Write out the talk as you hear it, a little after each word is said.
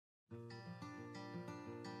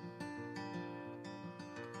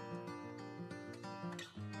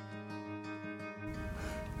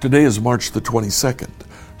Today is March the 22nd.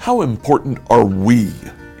 How important are we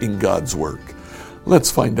in God's work? Let's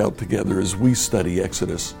find out together as we study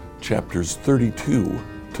Exodus chapters 32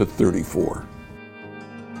 to 34.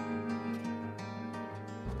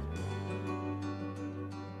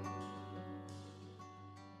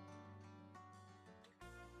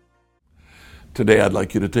 Today I'd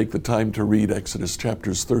like you to take the time to read Exodus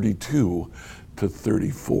chapters 32 to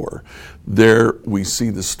 34. There we see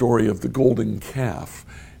the story of the golden calf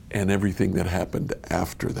and everything that happened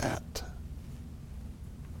after that.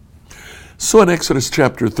 So in Exodus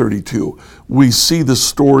chapter 32, we see the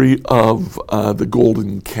story of the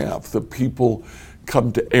golden calf. The people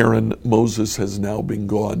come to Aaron. Moses has now been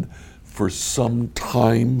gone for some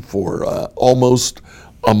time, for almost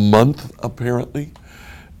a month apparently.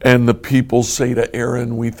 And the people say to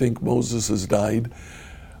Aaron, "We think Moses has died.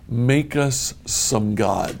 Make us some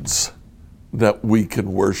gods that we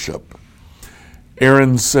can worship."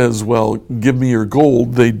 Aaron says, "Well, give me your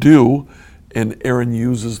gold." They do, and Aaron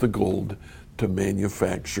uses the gold to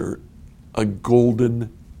manufacture a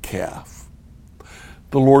golden calf.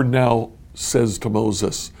 The Lord now says to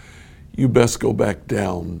Moses, "You best go back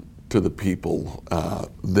down to the people.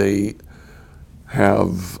 They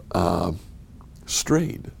have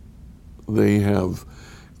strayed. They have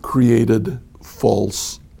created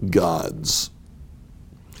false gods."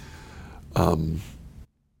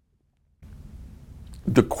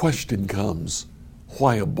 The question comes,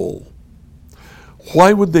 why a bull?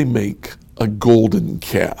 Why would they make a golden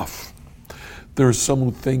calf? There are some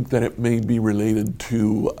who think that it may be related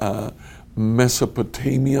to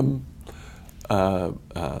Mesopotamian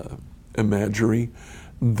imagery.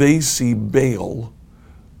 They see Baal,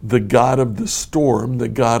 the god of the storm, the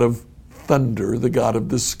god of thunder, the god of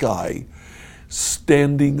the sky,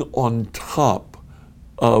 standing on top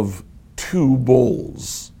of two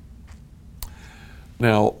bulls.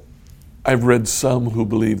 Now, I've read some who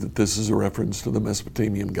believe that this is a reference to the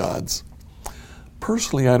Mesopotamian gods.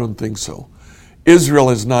 Personally, I don't think so. Israel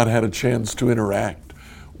has not had a chance to interact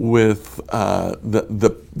with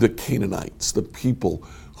the Canaanites, the people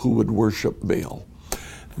who would worship Baal.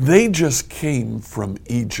 They just came from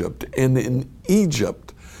Egypt, and in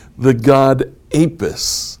Egypt, the god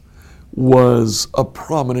Apis was a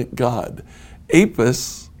prominent god.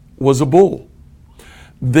 Apis was a bull.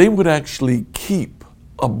 They would actually keep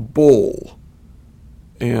a bull,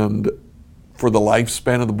 and for the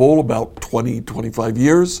lifespan of the bull, about 20-25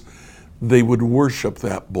 years, they would worship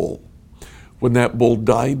that bull. When that bull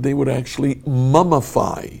died, they would actually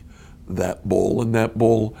mummify that bull, and that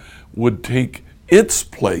bull would take its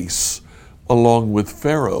place along with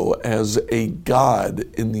Pharaoh as a god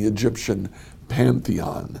in the Egyptian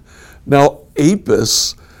pantheon. Now,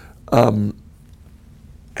 Apis,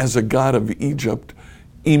 as a god of Egypt,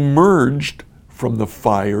 emerged from the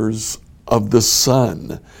fires of the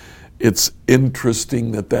sun. It's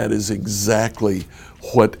interesting that that is exactly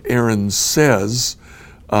what Aaron says.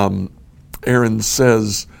 Aaron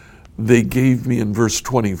says, "They gave me," in verse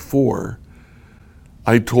 24,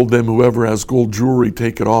 "I told them, whoever has gold jewelry,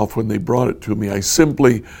 take it off. When they brought it to me, I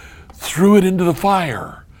simply threw it into the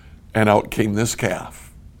fire, and out came this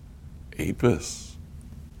calf." Apis.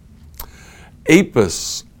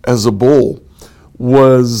 Apis, as a bull,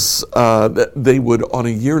 was they would on a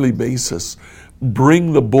yearly basis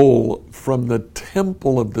bring the bull from the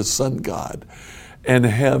temple of the sun god and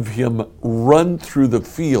have him run through the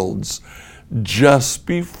fields just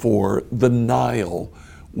before the Nile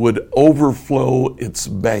would overflow its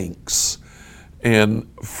banks and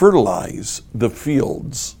fertilize the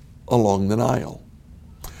fields along the Nile.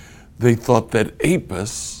 They thought that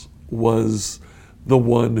Apis was the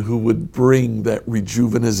one who would bring that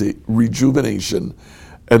rejuvenation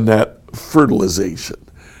and that fertilization.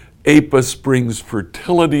 Apis brings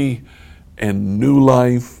fertility and new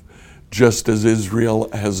life, just as Israel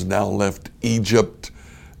has now left Egypt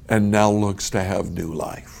and now looks to have new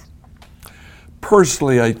life.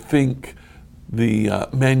 Personally, I think the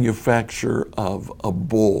manufacture of a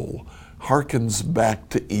bull harkens back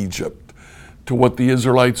to Egypt, to what the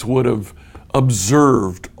Israelites would have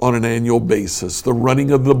observed on an annual basis, the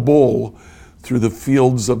running of the bull through the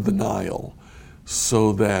fields of the Nile,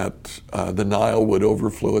 so that the Nile would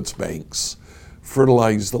overflow its banks,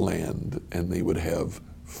 fertilize the land, and they would have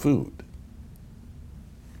food.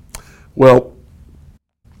 Well,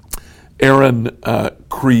 Aaron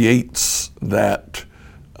creates that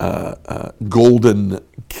golden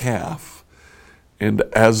calf, and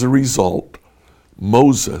as a result,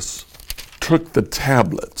 Moses took the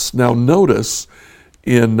tablets. Now notice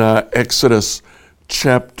in Exodus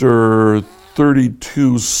chapter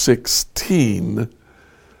 32:16,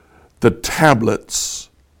 the tablets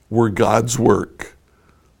were God's work.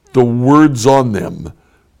 The words on them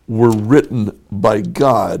were written by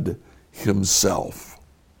God himself.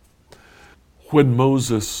 When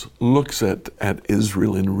Moses looks at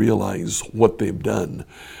Israel and realizes what they've done,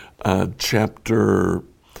 chapter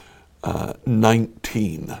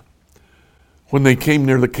 19, when they came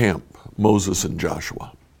near the camp, Moses and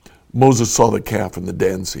Joshua, Moses saw the calf and the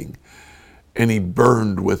dancing, and he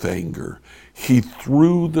burned with anger. He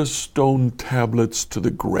threw the stone tablets to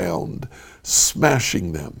the ground,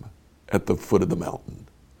 smashing them at the foot of the mountain.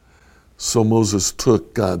 So Moses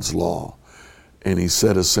took God's law, and he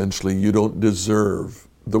said essentially, you don't deserve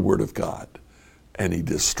the word of God, and he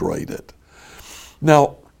destroyed it.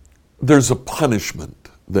 Now, there's a punishment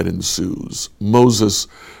that ensues. Moses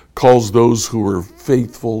calls those who are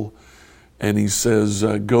faithful, and he says,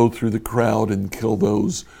 go through the crowd and kill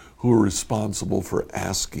those who are responsible for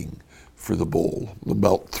asking for the bull.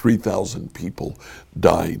 About 3,000 people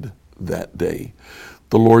died that day.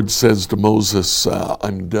 The Lord says to Moses,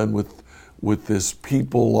 I'm done with this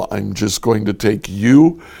people. I'm just going to take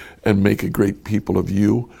you and make a great people of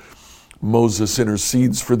you. Moses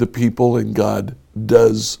intercedes for the people, and God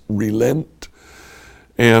does relent.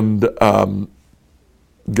 And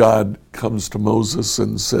God comes to Moses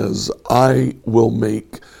and says, I will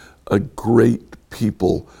make a great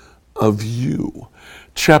people of you.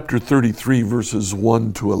 Chapter 33, verses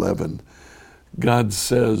 1 to 11, God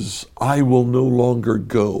says, I will no longer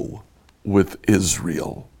go with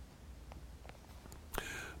Israel.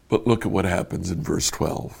 But look at what happens in verse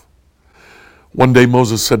 12. One day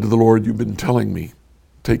Moses said to the Lord, you've been telling me,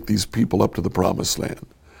 take these people up to the promised land,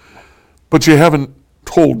 but you haven't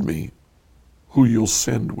told me who you'll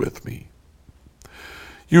send with me.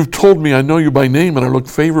 You've told me I know you by name and I look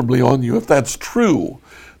favorably on you. If that's true,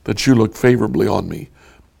 that you look favorably on me,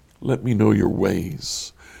 let me know your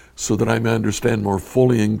ways so that I may understand more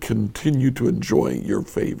fully and continue to enjoy your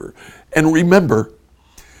favor. And remember,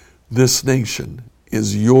 this nation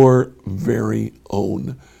is your very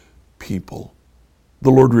own people.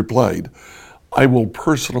 The Lord replied, I will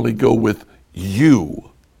personally go with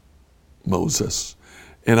you, Moses,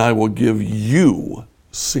 and I will give you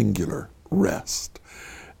singular rest.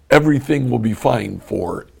 Everything will be fine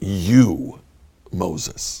for you,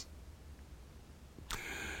 Moses.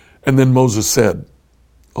 And then Moses said,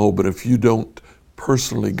 oh, but if you don't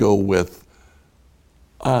personally go with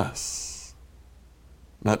us,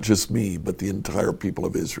 not just me, but the entire people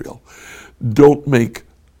of Israel, don't make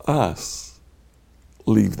us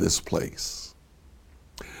leave this place.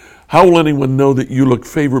 How will anyone know that you look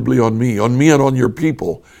favorably on me and on your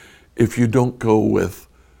people, if you don't go with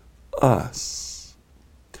us?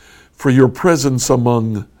 For your presence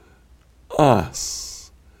among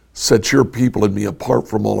us sets your people and me apart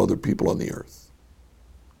from all other people on the earth.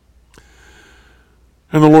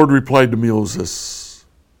 And the Lord replied to Moses,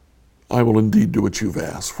 I will indeed do what you've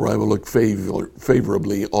asked, for I will look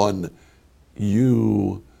favorably on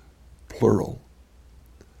you, plural.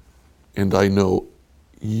 And I know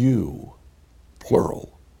you,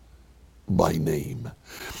 plural, by name.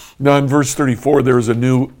 Now in verse 34, there is a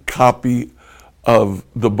new copy of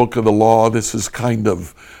the Book of the Law. This is kind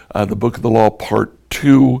of the Book of the Law part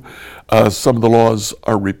 2. Some of the laws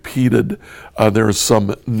are repeated. There are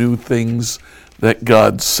some new things that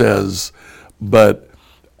God says, but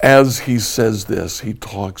as he says this, he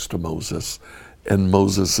talks to Moses, and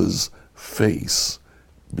Moses' face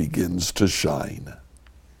begins to shine.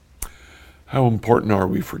 How important are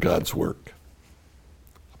we for God's work?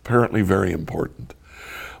 Apparently very important.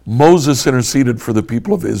 Moses interceded for the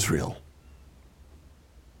people of Israel,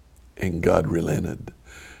 and God relented,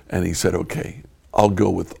 and he said, okay, I'll go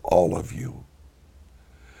with all of you.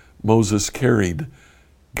 Moses carried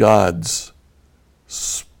God's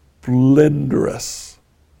splendorous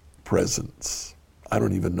presence. I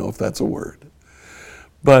don't even know if that's a word.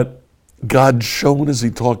 But God shone as he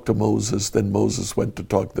talked to Moses, then Moses went to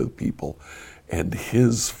talk to the people, and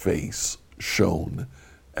his face shone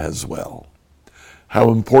as well.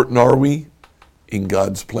 How important are we in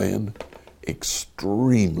God's plan?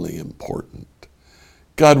 Extremely important.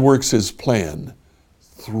 God works his plan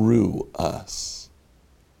through us.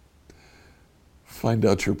 Find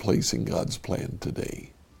out your place in God's plan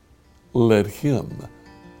today. Let him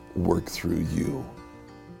work through you.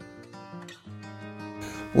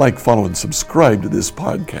 Like, follow, and subscribe to this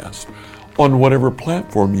podcast on whatever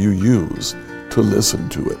platform you use to listen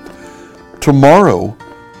to it. Tomorrow,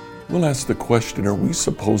 we'll ask the question, are we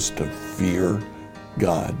supposed to fear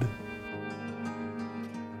God?